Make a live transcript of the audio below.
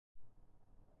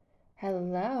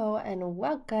Hello and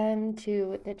welcome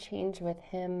to the Change with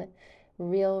Him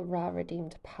Real Raw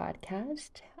Redeemed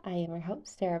podcast. I am your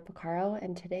host, Sarah Picaro,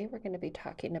 and today we're going to be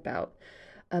talking about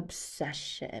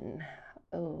obsession.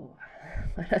 Oh,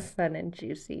 what a fun and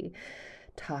juicy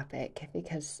topic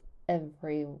because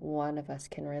every one of us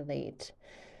can relate,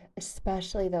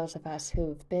 especially those of us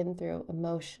who've been through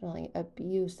emotionally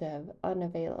abusive,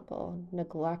 unavailable,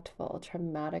 neglectful,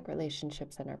 traumatic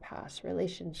relationships in our past,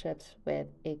 relationships with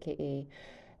AKA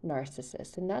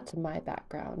narcissists. And that's my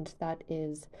background. That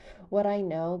is what I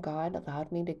know God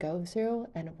allowed me to go through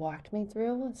and walked me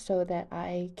through so that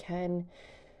I can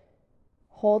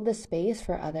hold the space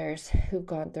for others who've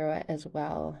gone through it as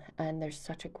well. And there's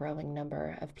such a growing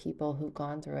number of people who've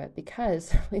gone through it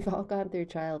because we've all gone through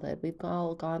childhood. We've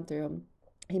all gone through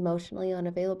emotionally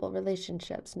unavailable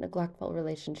relationships, neglectful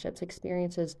relationships,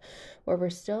 experiences where we're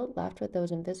still left with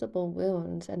those invisible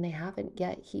wounds and they haven't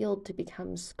yet healed to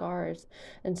become scars.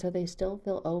 And so they still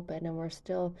feel open and we're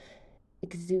still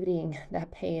exuding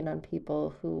that pain on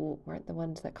people who weren't the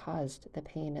ones that caused the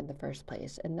pain in the first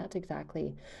place. And that's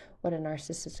exactly what a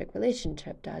narcissistic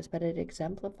relationship does, but it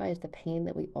exemplifies the pain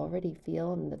that we already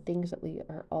feel and the things that we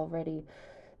are already,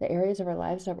 the areas of our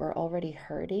lives that we're already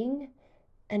hurting.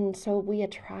 And so we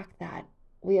attract that.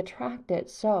 We attract it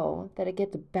so that it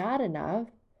gets bad enough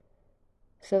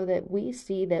so that we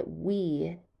see that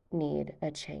we need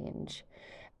a change.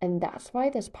 And that's why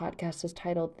this podcast is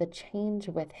titled The Change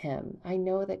with Him. I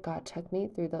know that God took me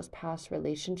through those past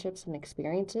relationships and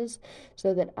experiences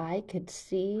so that I could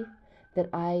see that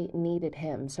I needed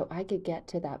Him, so I could get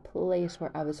to that place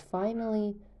where I was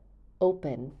finally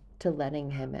open to letting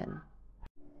Him in.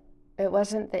 It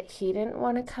wasn't that He didn't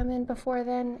want to come in before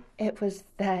then, it was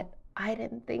that I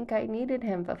didn't think I needed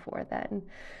Him before then.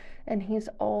 And He's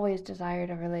always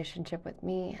desired a relationship with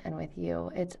me and with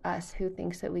you. It's us who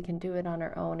thinks that we can do it on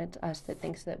our own. It's us that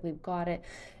thinks that we've got it.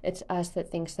 It's us that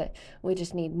thinks that we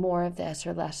just need more of this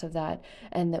or less of that,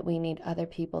 and that we need other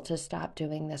people to stop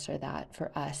doing this or that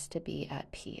for us to be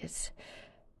at peace.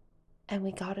 And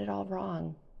we got it all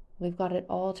wrong. We've got it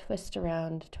all twisted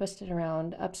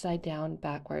around, upside down,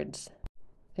 backwards,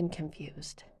 and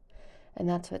confused. And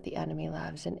that's what the enemy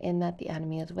loves. And in that, the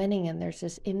enemy is winning. And there's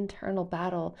this internal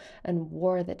battle and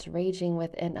war that's raging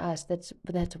within us, that's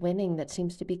winning, that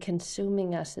seems to be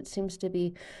consuming us, that seems to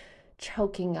be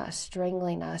choking us,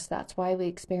 strangling us. That's why we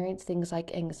experience things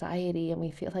like anxiety and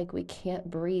we feel like we can't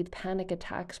breathe, panic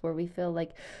attacks where we feel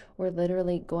like we're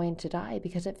literally going to die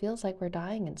because it feels like we're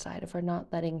dying inside if we're not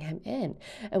letting Him in.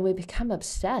 And we become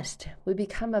obsessed. We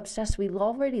become obsessed. We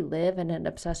already live in an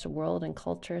obsessed world and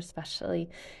culture, especially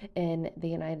in the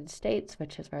United States,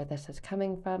 which is where this is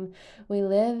coming from. We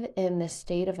live in this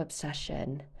state of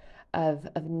obsession of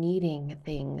needing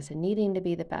things and needing to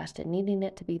be the best and needing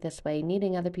it to be this way,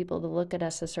 needing other people to look at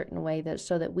us a certain way that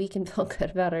so that we can feel good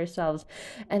about ourselves.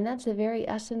 And that's the very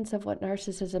essence of what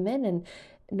narcissism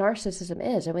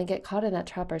is. And we get caught in that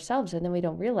trap ourselves and then we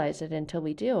don't realize it until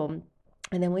we do.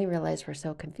 And then we realize we're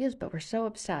so confused, but we're so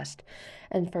obsessed.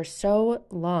 And for so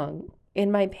long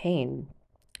in my pain,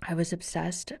 I was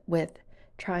obsessed with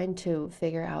trying to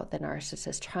figure out the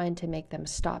narcissist, trying to make them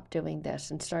stop doing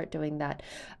this and start doing that.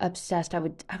 Obsessed. I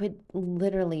would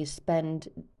literally spend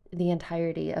the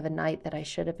entirety of a night that I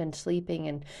should have been sleeping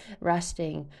and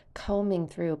resting, combing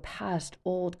through past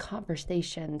old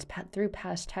conversations, through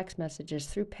past text messages,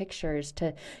 through pictures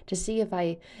to see if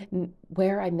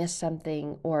where I missed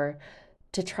something or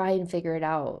to try and figure it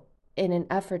out in an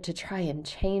effort to try and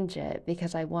change it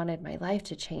because I wanted my life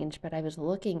to change, but I was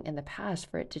looking in the past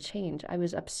for it to change. I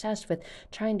was obsessed with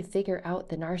trying to figure out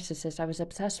the narcissist. I was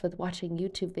obsessed with watching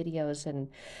YouTube videos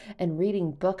and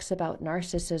reading books about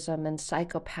narcissism and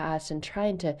psychopaths and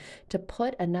trying to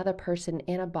put another person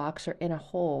in a box or in a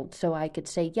hole so I could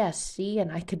say, yes, see,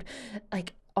 and I could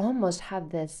like almost have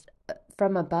this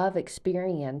from above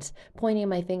experience, pointing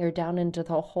my finger down into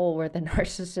the hole where the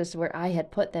narcissist, where I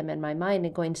had put them in my mind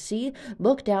and going, see,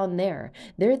 look down there.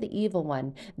 They're the evil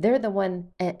one. They're the one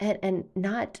and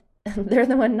not they're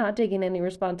the one not taking any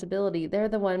responsibility. They're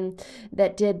the one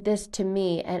that did this to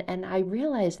me. And I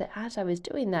realized that as I was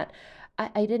doing that,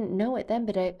 I didn't know it then,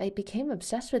 but I became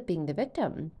obsessed with being the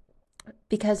victim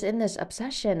because in this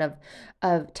obsession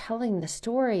of telling the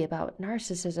story about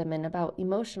narcissism and about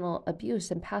emotional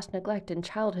abuse and past neglect and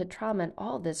childhood trauma and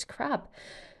all this crap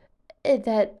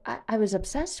that I was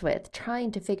obsessed with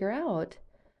trying to figure out,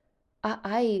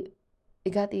 I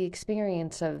got the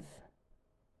experience of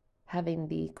having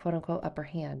the quote unquote upper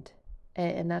hand.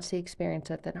 And that's the experience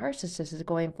that the narcissist is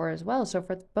going for as well. So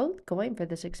for both going for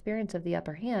this experience of the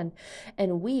upper hand,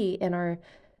 and we in our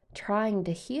trying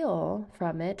to heal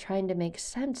from it, trying to make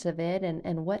sense of it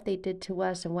and what they did to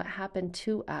us and what happened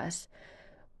to us,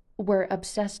 we're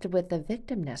obsessed with the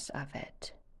victimness of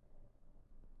it.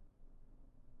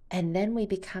 And then we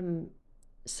become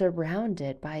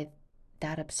surrounded by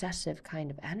that obsessive kind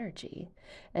of energy.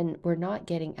 And we're not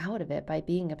getting out of it by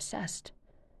being obsessed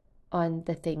on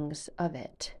the things of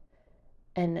it.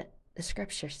 And the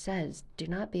scripture says, do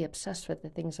not be obsessed with the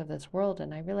things of this world.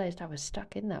 And I realized I was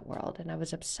stuck in that world and I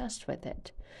was obsessed with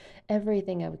it.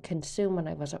 Everything I would consume when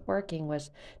I wasn't working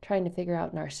was trying to figure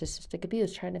out narcissistic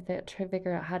abuse, trying to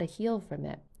figure out how to heal from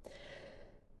it.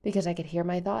 Because I could hear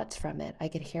my thoughts from it. I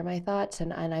could hear my thoughts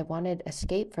and I wanted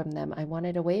escape from them. I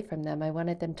wanted away from them. I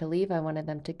wanted them to leave. I wanted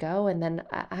them to go. And then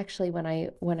actually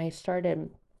when I started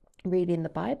reading the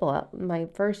Bible, my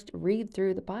first read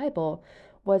through the Bible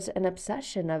was an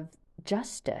obsession of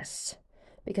justice,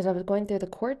 because I was going through the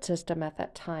court system at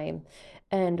that time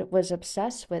and was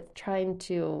obsessed with trying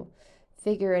to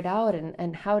figure it out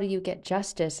and how do you get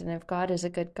justice. And if God is a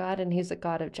good God and he's a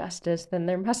God of justice, then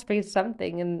there must be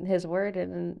something in his word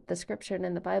and in the scripture and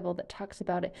in the Bible that talks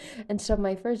about it. And so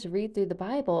my first read through the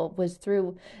Bible was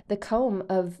through the comb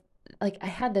of, like, I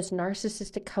had this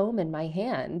narcissistic comb in my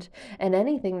hand, and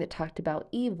anything that talked about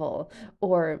evil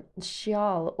or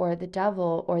Sheol or the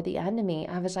devil or the enemy,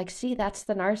 I was like, see, that's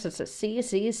the narcissist.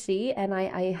 See. And I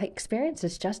experienced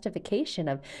this justification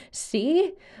of,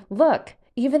 see, look,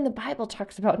 even the Bible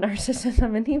talks about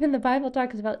narcissism, and even the Bible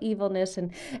talks about evilness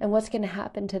and what's going to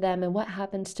happen to them and what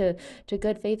happens to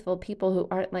good, faithful people who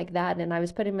aren't like that. And I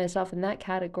was putting myself in that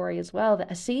category as well.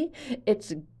 That, see,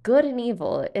 it's good and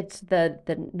evil. It's the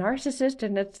narcissist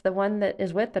and it's the one that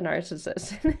is with the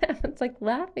narcissist. It's like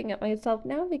laughing at myself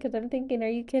now because I'm thinking, are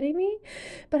you kidding me?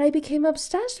 But I became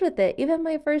obsessed with it. Even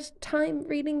my first time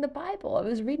reading the Bible, I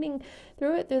was reading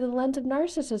through it through the lens of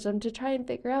narcissism to try and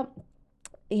figure out,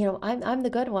 I'm the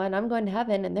good one, I'm going to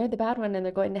heaven, and they're the bad one and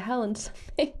they're going to hell. And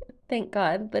something, thank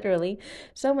God, literally,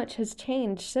 so much has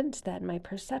changed since then. My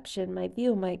perception, my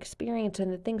view, my experience, and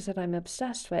the things that I'm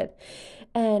obsessed with.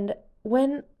 And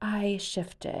when I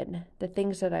shifted the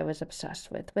things that I was obsessed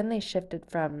with, when they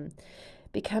shifted from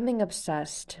becoming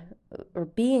obsessed or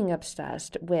being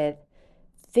obsessed with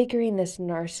figuring this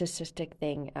narcissistic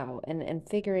thing out and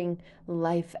figuring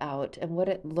life out and what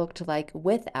it looked like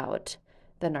without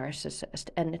the narcissist,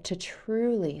 and to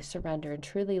truly surrender and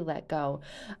truly let go,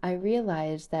 I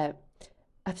realized that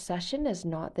obsession is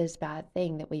not this bad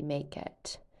thing that we make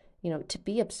it. To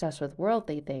be obsessed with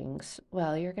worldly things,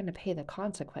 well, you're going to pay the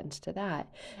consequence to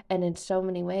that. And in so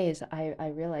many ways,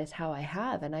 I realized how I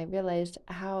have, and I realized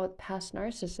how past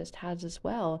narcissist has as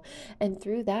well. And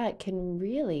through that can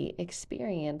really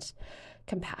experience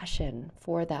compassion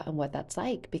for that and what that's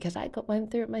like, because I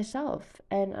went through it myself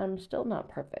and I'm still not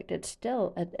perfect. It's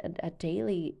still a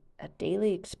daily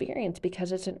experience,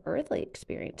 because it's an earthly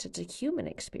experience, it's a human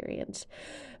experience.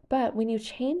 But when you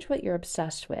change what you're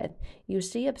obsessed with, you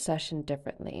see obsession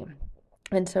differently.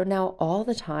 And so now all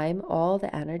the time, all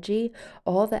the energy,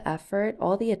 all the effort,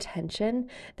 all the attention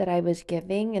that I was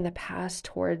giving in the past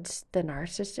towards the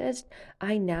narcissist,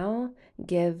 I now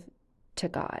give to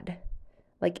God.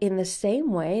 Like, in the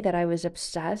same way that I was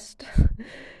obsessed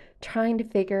trying to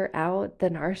figure out the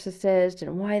narcissist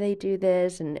and why they do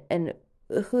this and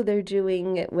who they're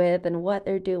doing it with and what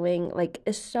they're doing, like,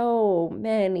 so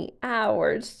many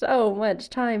hours, so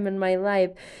much time in my life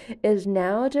is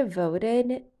now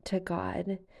devoted to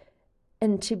God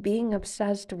and to being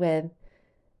obsessed with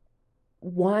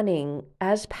wanting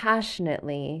as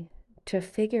passionately to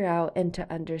figure out and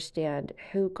to understand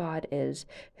who God is,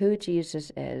 who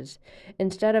Jesus is,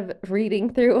 instead of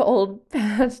reading through old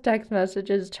past text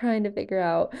messages trying to figure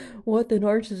out what the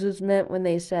narcissist meant when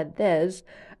they said this.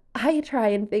 I try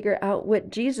and figure out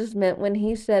what Jesus meant when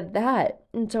he said that.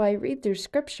 And so I read through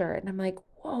scripture and I'm like,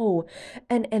 whoa.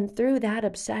 And through that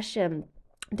obsession,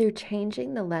 through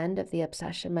changing the lens of the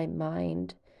obsession, my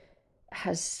mind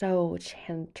has so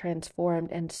transformed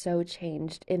and so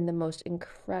changed in the most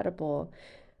incredible,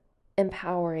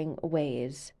 empowering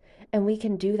ways. And we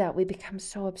can do that. We become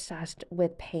so obsessed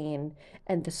with pain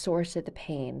and the source of the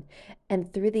pain.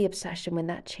 And through the obsession, when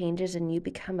that changes and you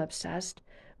become obsessed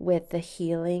with the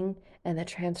healing and the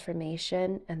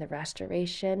transformation and the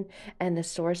restoration and the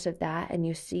source of that, and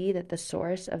you see that the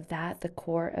source of that, the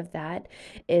core of that,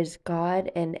 is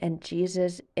God and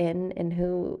Jesus in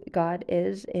who God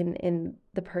is in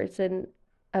the person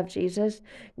of Jesus,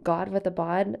 God with a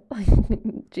bod,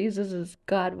 Jesus is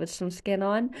God with some skin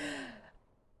on,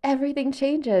 everything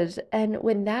changes. And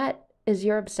when that is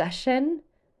your obsession,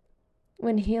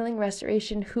 when healing,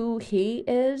 restoration, who he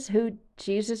is, who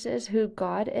Jesus is, who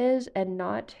God is, and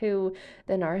not who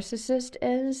the narcissist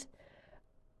is,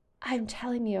 I'm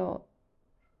telling you,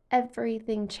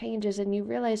 everything changes, and you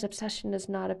realize obsession is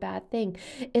not a bad thing.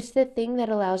 It's the thing that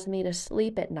allows me to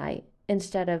sleep at night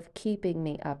instead of keeping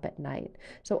me up at night.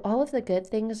 So all of the good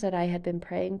things that I had been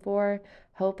praying for,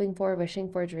 hoping for, wishing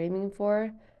for, dreaming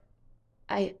for,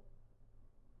 I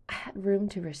had room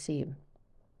to receive.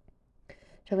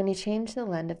 So when you change the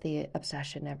lens of the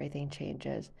obsession, everything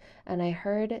changes. And I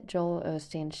heard Joel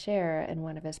Osteen share in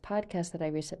one of his podcasts that I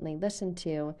recently listened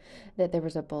to that there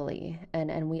was a bully.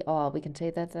 And we can say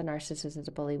that the narcissist is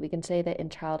a bully. We can say that in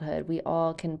childhood, we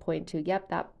all can point to, yep,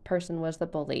 that person was the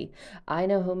bully. I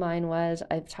know who mine was.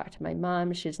 I've talked to my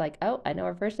mom. She's like, oh, I know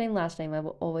her first name, last name. I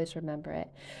will always remember it.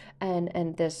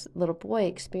 And this little boy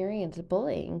experienced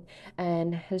bullying,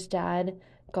 and his dad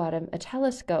got him a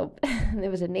telescope. It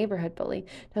was a neighborhood bully.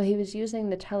 So he was using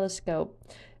the telescope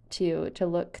to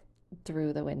look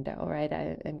through the window, right?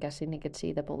 I'm guessing he could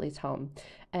see the bully's home.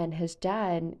 And his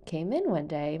dad came in one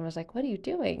day and was like, "What are you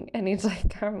doing?" And he's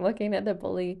like, "I'm looking at the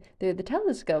bully through the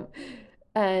telescope."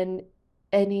 And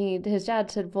his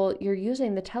dad said, "Well, you're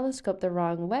using the telescope the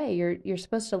wrong way. You're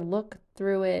supposed to look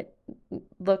through it,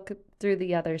 look through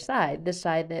the other side, the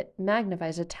side that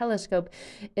magnifies. A telescope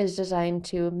is designed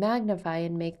to magnify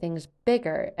and make things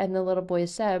bigger." And the little boy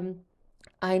said,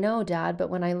 "I know, Dad, but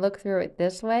when I look through it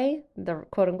this way, the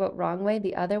quote unquote wrong way,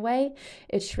 the other way,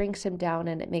 it shrinks him down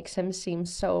and it makes him seem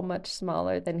so much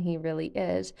smaller than he really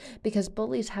is." Because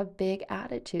bullies have big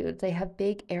attitudes. They have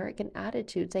big, arrogant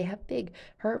attitudes. They have big,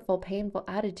 hurtful, painful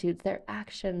attitudes. Their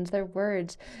actions, their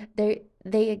words,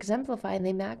 they exemplify and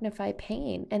they magnify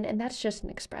pain. And that's just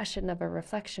an expression of a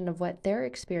reflection of what they're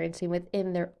experiencing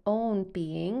within their own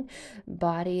being,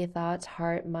 body, thoughts,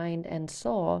 heart, mind, and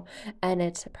soul. And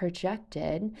it's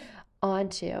projected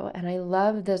onto, and I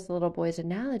love this little boy's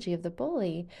analogy of the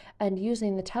bully and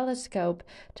using the telescope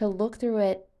to look through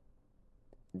it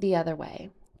the other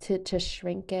way, to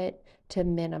shrink it, to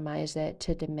minimize it,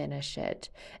 to diminish it.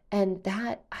 And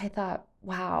that, I thought,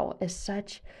 wow, is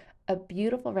such a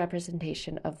beautiful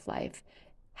representation of life.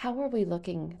 How are we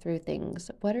looking through things?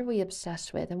 What are we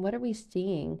obsessed with? And what are we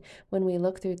seeing when we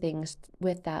look through things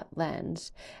with that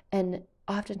lens? And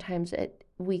oftentimes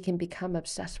we can become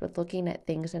obsessed with looking at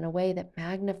things in a way that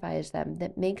magnifies them,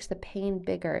 that makes the pain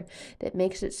bigger, that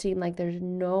makes it seem like there's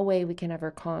no way we can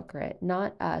ever conquer it.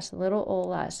 Not us, little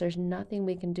old us. There's nothing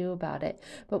we can do about it.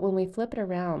 But when we flip it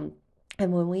around,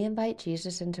 and when we invite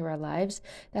Jesus into our lives,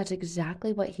 that's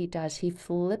exactly what he does. He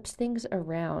flips things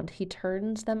around. He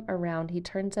turns them around. He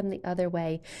turns them the other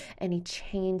way, and he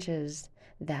changes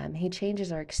them. He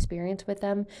changes our experience with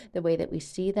them, the way that we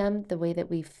see them, the way that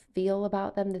we feel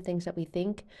about them, the things that we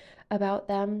think about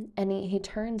them, and he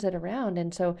turns it around.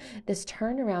 And so this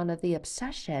turnaround of the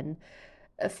obsession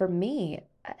for me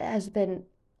has been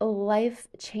life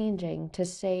changing, to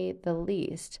say the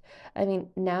least. I mean,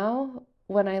 now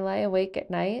when I lie awake at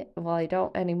night, well, I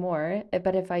don't anymore,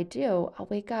 but if I do, I'll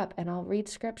wake up and I'll read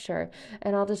scripture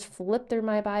and I'll just flip through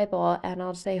my Bible and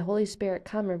I'll say, Holy Spirit,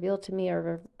 come, reveal to me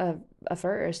a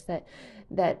verse that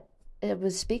it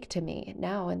would speak to me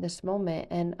now in this moment.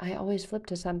 And I always flip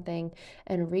to something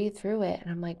and read through it,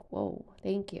 and I'm like, whoa,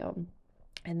 thank you.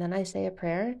 And then I say a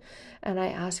prayer and I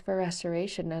ask for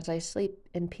restoration as I sleep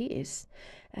in peace.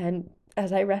 And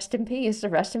as I rest in peace, the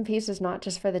rest in peace is not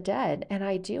just for the dead. And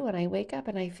I do, and I wake up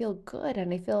and I feel good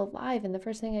and I feel alive. And the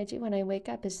first thing I do when I wake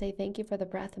up is say, thank you for the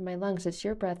breath in my lungs. It's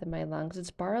your breath in my lungs. It's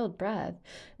borrowed breath.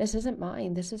 This isn't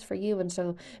mine. This is for you. And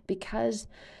so because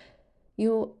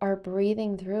you are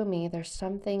breathing through me, there's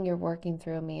something you're working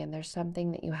through me, and there's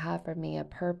something that you have for me, a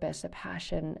purpose, a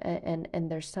passion, and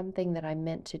there's something that I'm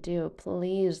meant to do.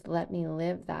 Please let me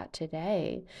live that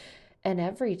today and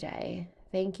every day.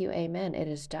 Thank you, amen. It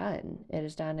is done. It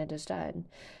is done. It is done.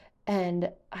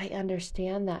 And I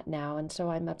understand that now. And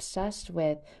so I'm obsessed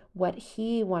with what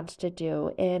he wants to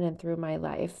do in and through my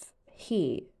life.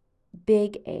 He,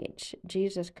 big H,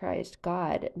 Jesus Christ,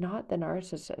 God, not the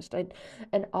narcissist.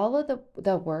 And all of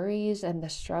the worries and the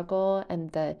struggle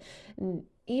and the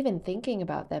even thinking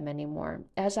about them anymore,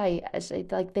 as I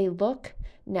like, they look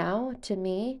now to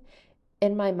me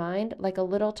in my mind like a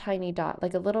little tiny dot,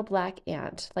 like a little black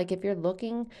ant. Like if you're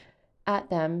looking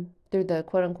at them through the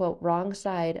quote unquote wrong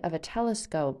side of a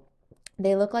telescope,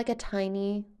 they look like a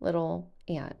tiny little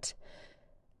ant.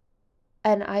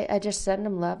 And I just send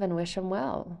them love and wish them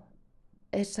well.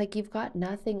 It's like, you've got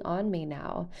nothing on me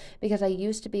now, because I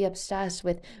used to be obsessed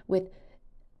with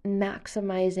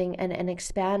maximizing and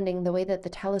expanding the way that the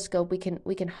telescope, we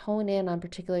can hone in on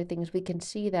particular things, we can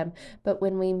see them. But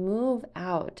when we move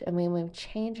out and when we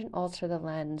change and alter the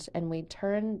lens and we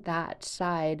turn that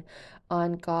side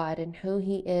on God and who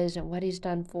he is and what he's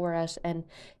done for us and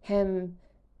him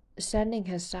sending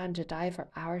his son to die for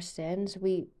our sins,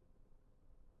 we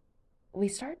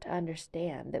start to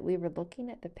understand that we were looking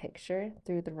at the picture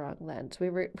through the wrong lens. We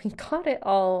got it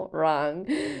all wrong.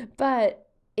 But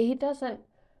he doesn't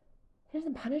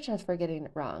punish us for getting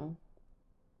it wrong.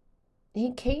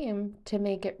 He came to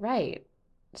make it right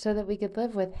so that we could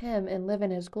live with him and live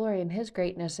in his glory and his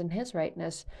greatness and his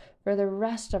rightness for the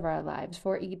rest of our lives,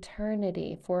 for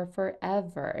eternity, for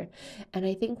forever. And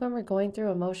I think when we're going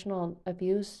through emotional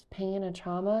abuse, pain, and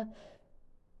trauma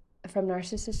from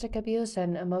narcissistic abuse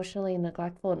and emotionally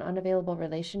neglectful and unavailable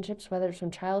relationships, whether it's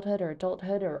from childhood or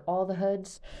adulthood or all the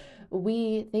hoods,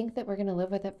 we think that we're going to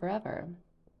live with it forever.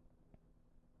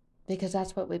 Because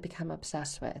that's what we become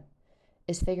obsessed with,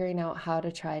 is figuring out how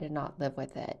to try to not live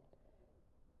with it.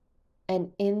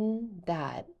 And in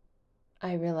that,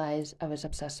 I realized I was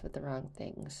obsessed with the wrong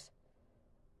things.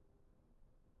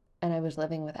 And I was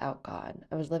living without God.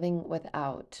 I was living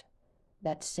without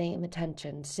that same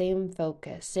attention, same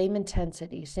focus, same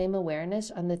intensity, same awareness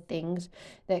on the things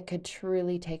that could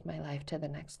truly take my life to the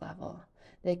next level.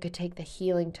 They could take the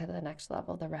healing to the next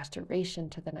level, the restoration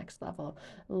to the next level,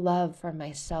 love for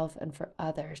myself and for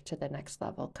others to the next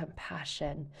level,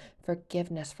 compassion,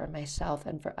 forgiveness for myself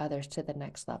and for others to the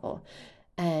next level.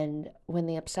 And when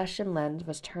the obsession lens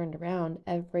was turned around,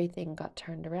 everything got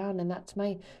turned around. And that's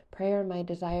my prayer, my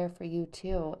desire for you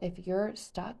too. If you're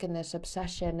stuck in this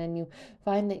obsession and you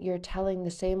find that you're telling the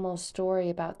same old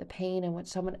story about the pain and what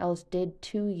someone else did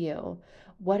to you,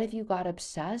 what if you got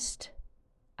obsessed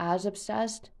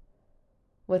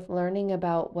with learning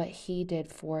about what he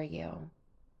did for you,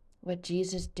 what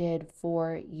Jesus did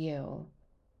for you?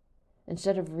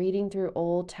 Instead of reading through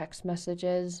old text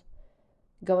messages,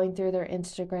 going through their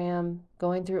Instagram,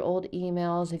 going through old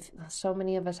emails. If so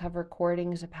many of us have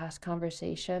recordings of past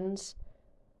conversations,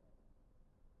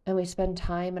 and we spend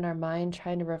time in our mind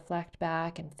trying to reflect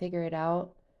back and figure it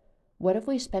out, what if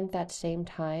we spent that same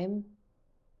time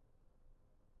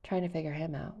trying to figure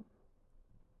him out?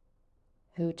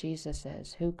 Who Jesus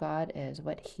is, who God is,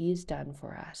 what he's done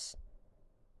for us.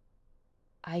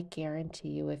 I guarantee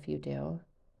you, if you do,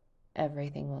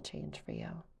 everything will change for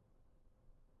you.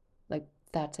 Like,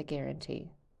 that's a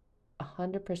guarantee.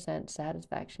 100%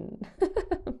 satisfaction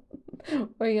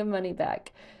or your money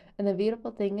back. And the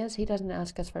beautiful thing is, he doesn't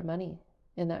ask us for money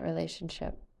in that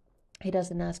relationship. He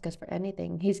doesn't ask us for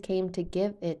anything. He's came to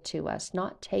give it to us,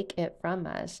 not take it from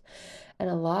us. And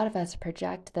a lot of us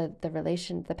project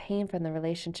the pain from the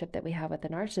relationship that we have with the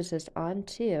narcissist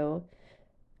onto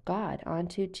God,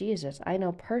 onto Jesus. I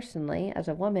know personally, as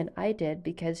a woman, I did,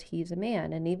 because he's a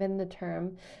man. And even the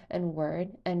term and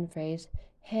word and phrase,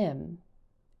 him,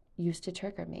 used to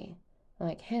trigger me.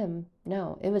 Like, him?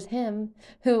 No, it was him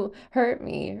who hurt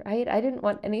me, right? I didn't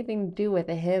want anything to do with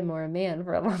a him or a man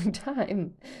for a long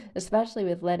time, especially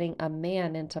with letting a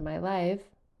man into my life.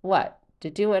 What?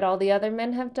 To do what all the other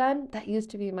men have done? That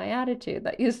used to be my attitude.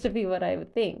 That used to be what I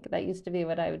would think. That used to be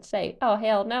what I would say. Oh,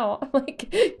 hell no.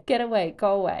 Like, get away,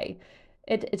 go away.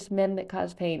 It's men that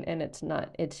cause pain, and it's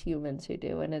not. It's humans who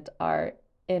do, and it's our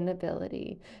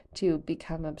inability to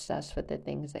become obsessed with the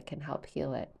things that can help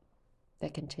heal it,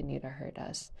 that continue to hurt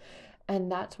us.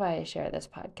 And that's why I share this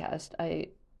podcast. I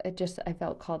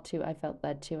felt called to, I felt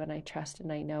led to, and I trust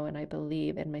and I know and I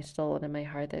believe in my soul and in my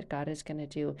heart that God is going to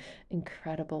do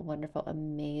incredible, wonderful,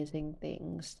 amazing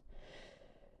things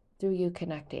through you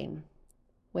connecting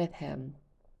with him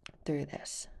through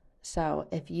this. So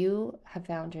if you have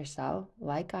found yourself,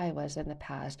 like I was in the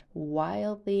past,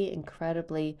 wildly,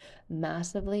 incredibly,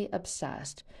 massively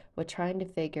obsessed with trying to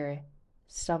figure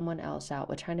someone else out,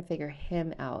 with trying to figure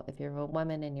him out, if you're a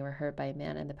woman and you were hurt by a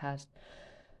man in the past,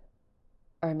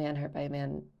 or a man hurt by a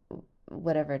man,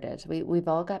 whatever it is, we've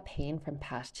all got pain from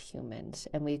past humans,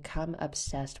 and we become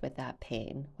obsessed with that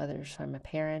pain, whether it's from a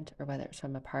parent or whether it's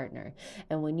from a partner.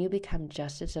 And when you become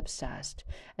just as obsessed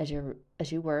as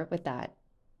you were with that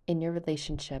in your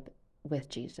relationship with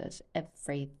Jesus,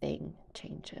 everything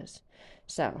changes.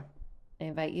 So I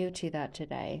invite you to that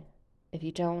today. If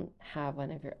you don't have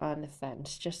one, if you're on the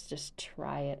fence, just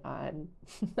try it on.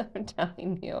 I'm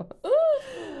telling you.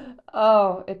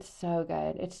 Oh, it's so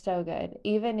good. It's so good.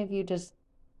 Even if you just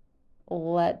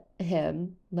let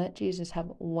Jesus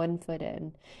have one foot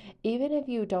in. Even if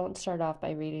you don't start off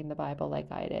by reading the Bible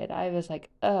like I did. I was like,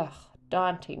 ugh,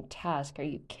 daunting task. Are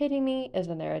you kidding me?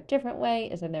 Isn't there a different way?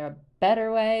 Isn't there a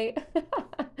better way?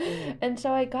 And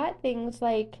so I got things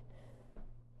like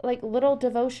little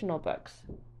devotional books.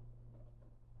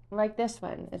 Like this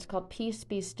one. It's called Peace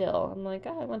Be Still. I'm like,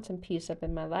 oh, I want some peace up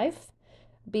in my life.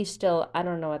 Be still, I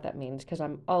don't know what that means because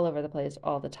I'm all over the place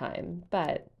all the time.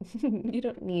 But you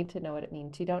don't need to know what it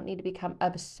means. You don't need to become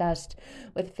obsessed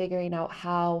with figuring out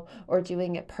how or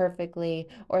doing it perfectly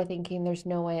or thinking there's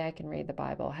no way I can read the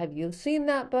Bible. Have you seen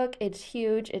that book? It's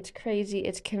huge, it's crazy,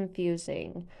 it's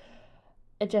confusing.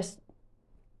 It just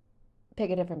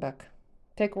pick a different book.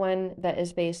 Pick one that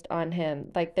is based on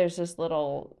him. Like there's this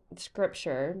little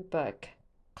scripture book,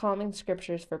 Calming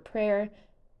Scriptures for Prayer,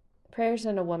 Prayers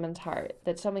in a Woman's Heart,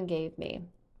 that someone gave me.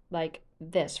 Like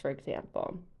this, for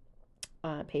example.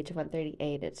 Page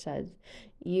 138, it says,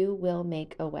 "You will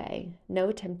make a way.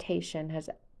 No temptation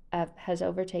has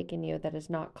overtaken you that is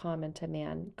not common to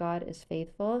man. God is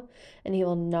faithful, and he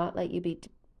will not let you be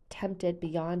tempted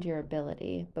beyond your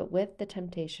ability, but with the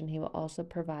temptation he will also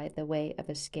provide the way of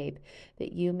escape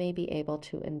that you may be able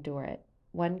to endure it."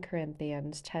 1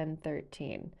 Corinthians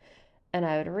 10:13. And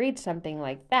I would read something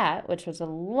like that, which was a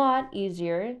lot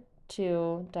easier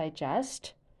to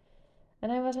digest,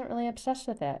 and I wasn't really obsessed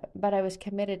with it, but I was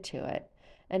committed to it.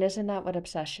 And isn't that what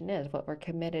obsession is? What we're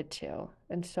committed to.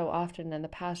 And so often in the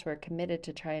past, we're committed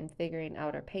to try and figuring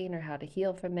out our pain or how to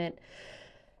heal from it.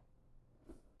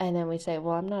 And then we say,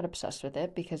 well, I'm not obsessed with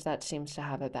it because that seems to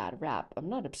have a bad rap. I'm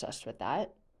not obsessed with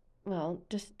that. Well,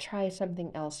 just try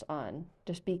something else on.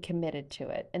 Just be committed to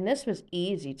it. And this was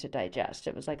easy to digest.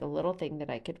 It was like a little thing that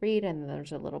I could read, and then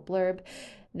there's a little blurb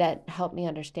that helped me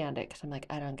understand it because I'm like,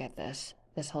 I don't get this.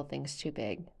 This whole thing's too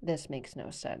big. This makes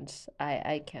no sense.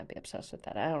 I can't be obsessed with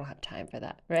that. I don't have time for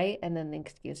that, right? And then the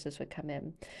excuses would come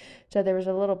in. So there was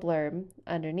a little blurb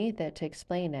underneath it to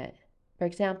explain it. For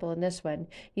example, in this one,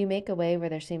 "You make a way where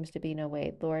there seems to be no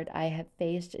way. Lord, I have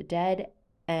faced dead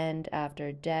end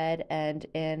after dead end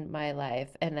in my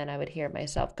life." And then I would hear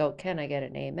myself go, "Can I get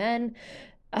an amen?"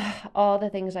 All the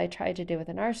things I tried to do with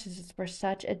a narcissist were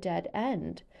such a dead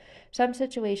end. Some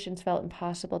situations felt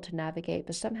impossible to navigate,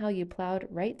 but somehow you plowed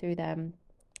right through them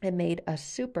and made a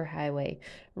superhighway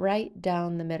right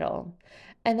down the middle.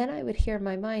 And then I would hear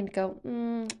my mind go,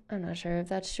 I'm not sure if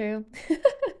that's true.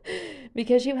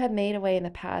 Because you have made a way in the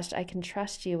past, I can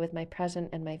trust you with my present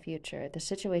and my future. The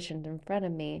situations in front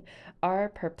of me are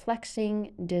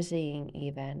perplexing, dizzying,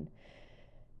 even.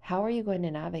 How are you going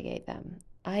to navigate them?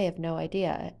 I have no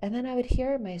idea. And then I would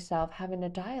hear myself having a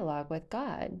dialogue with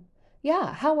God.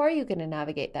 Yeah, how are you going to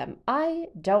navigate them? I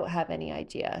don't have any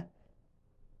idea.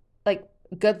 Like,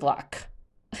 good luck.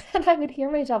 And I would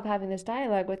hear myself having this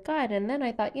dialogue with God. And then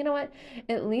I thought, you know what?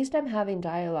 At least I'm having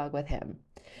dialogue with Him.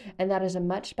 And that is a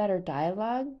much better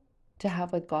dialogue to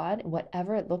have with God,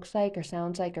 whatever it looks like or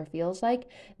sounds like or feels like,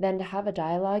 than to have a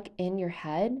dialogue in your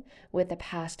head with a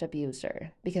past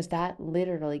abuser, because that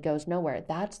literally goes nowhere.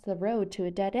 That's the road to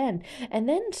a dead end. And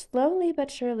then slowly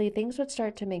but surely, things would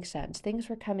start to make sense. Things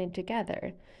were coming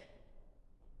together.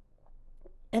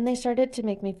 And they started to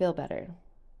make me feel better.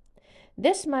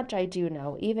 This much I do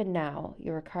know, even now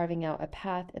you are carving out a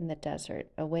path in the desert,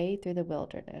 a way through the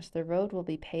wilderness. The road will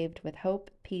be paved with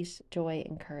hope, peace, joy,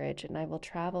 and courage, and I will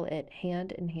travel it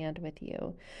hand in hand with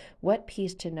you. What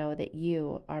peace to know that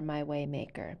you are my way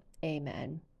maker.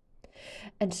 Amen.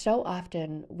 And so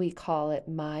often we call it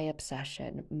my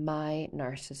obsession, my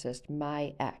narcissist,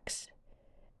 my ex.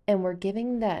 And we're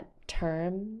giving that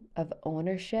term of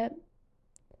ownership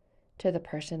to the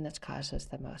person that's caused us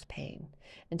the most pain,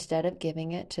 instead of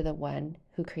giving it to the one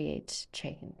who creates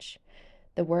change.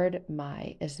 The word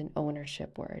my is an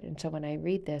ownership word. And so when I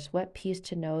read this, what peace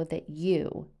to know that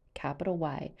you, capital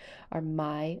Y, are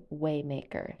my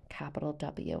waymaker, capital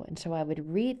W. And so I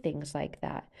would read things like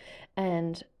that,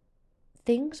 and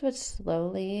things would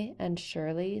slowly and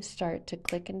surely start to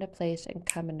click into place and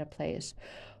come into place.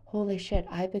 Holy shit,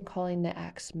 I've been calling the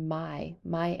ex my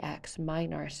ex, my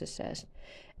narcissist.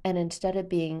 And instead of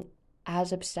being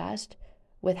as obsessed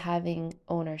with having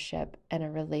ownership and a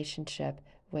relationship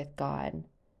with God,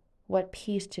 what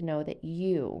peace to know that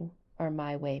you are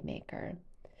my waymaker.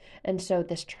 And so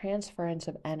this transference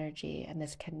of energy and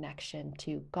this connection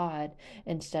to God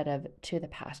instead of to the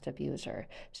past abuser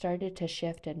started to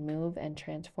shift and move and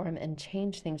transform and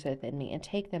change things within me and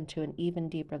take them to an even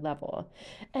deeper level.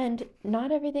 And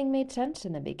not everything made sense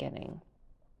in the beginning,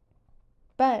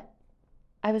 but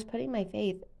I was putting my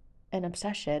faith and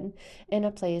obsession in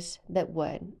a place that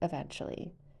would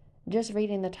eventually. Just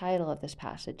reading the title of this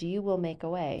passage, "You will make a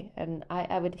way." And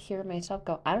I would hear myself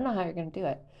go, I don't know how you're going to do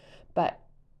it, but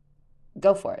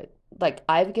go for it. Like,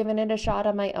 I've given it a shot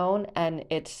on my own, and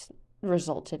it's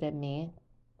resulted in me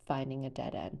finding a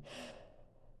dead end.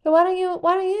 So why don't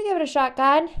you give it a shot,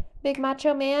 God? Big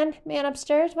macho man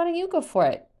upstairs, why don't you go for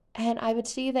it? And I would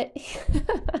see that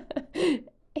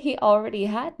he already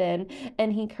had been,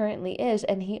 and he currently is,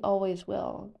 and he always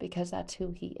will, because that's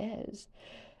who he is.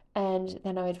 And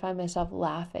then I would find myself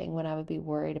laughing when I would be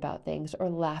worried about things, or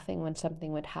laughing when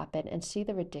something would happen, and see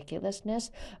the ridiculousness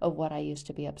of what I used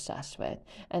to be obsessed with,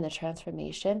 and the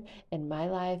transformation in my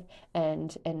life,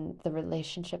 and the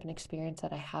relationship and experience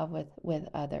that I have with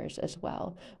others as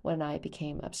well, when I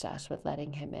became obsessed with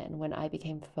letting him in, when I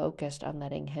became focused on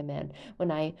letting him in,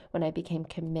 when I became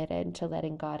committed to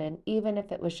letting God in, even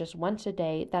if it was just once a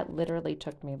day. That literally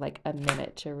took me like a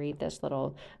minute to read this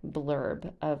little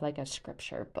blurb of like a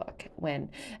scripture book,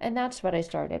 and that's what I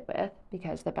started with,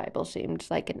 because the Bible seemed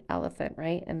like an elephant,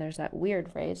 right? And there's that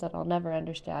weird phrase that I'll never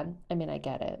understand. I mean, I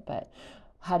get it, but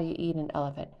how do you eat an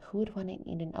elephant? Who would want to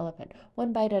eat an elephant?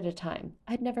 One bite at a time.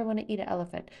 I'd never want to eat an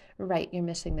elephant. Right, you're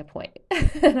missing the point.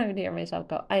 And I would hear myself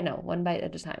go, I know, one bite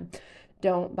at a time.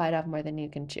 Don't bite off more than you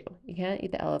can chew. You can't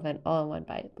eat the elephant all in one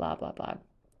bite, blah, blah, blah.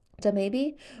 So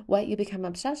maybe what you become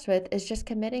obsessed with is just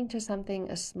committing to something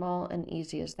as small and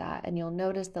easy as that. And you'll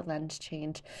notice the lens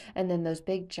change. And then those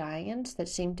big giants that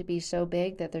seem to be so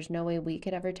big that there's no way we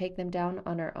could ever take them down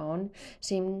on our own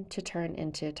seem to turn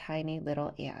into tiny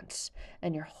little ants.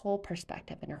 And your whole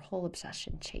perspective and your whole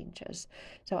obsession changes.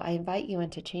 So I invite you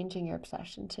into changing your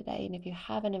obsession today. And if you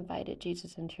haven't invited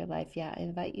Jesus into your life yet, I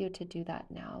invite you to do that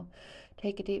now.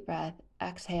 Take a deep breath,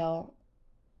 exhale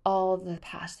all the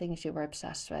past things you were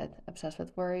obsessed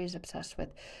with worries, obsessed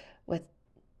with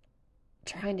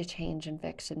trying to change and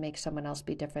fix and make someone else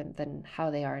be different than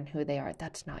how they are and who they are.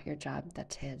 That's not your job,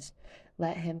 that's his.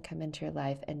 Let him come into your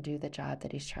life and do the job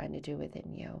that he's trying to do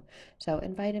within you. So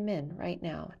invite him in right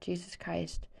now. Jesus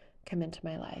Christ, come into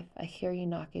my life. I hear you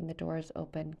knocking, the door is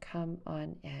open. Come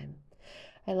on in.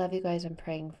 I love you guys. I'm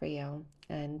praying for you,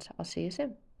 and I'll see you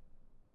soon.